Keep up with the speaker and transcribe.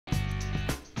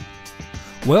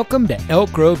Welcome to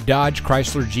Elk Grove Dodge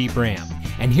Chrysler Jeep Ram,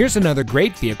 and here's another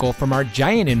great vehicle from our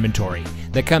giant inventory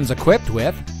that comes equipped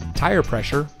with tire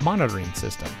pressure monitoring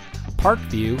system, park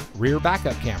view rear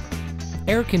backup camera,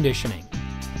 air conditioning,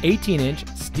 18-inch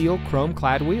steel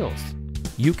chrome-clad wheels,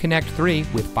 Uconnect 3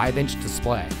 with 5-inch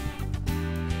display.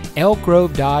 Elk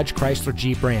Grove Dodge Chrysler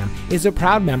Jeep Ram is a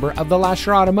proud member of the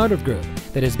Lasher Automotive Group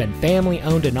that has been family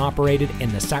owned and operated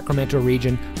in the Sacramento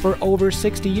region for over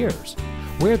 60 years.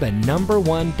 We're the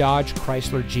 #1 Dodge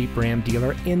Chrysler Jeep Ram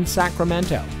dealer in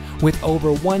Sacramento with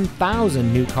over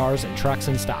 1,000 new cars and trucks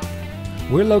in stock.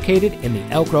 We're located in the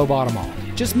Elk Grove Auto Mall,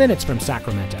 just minutes from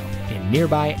Sacramento in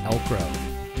nearby Elk Grove.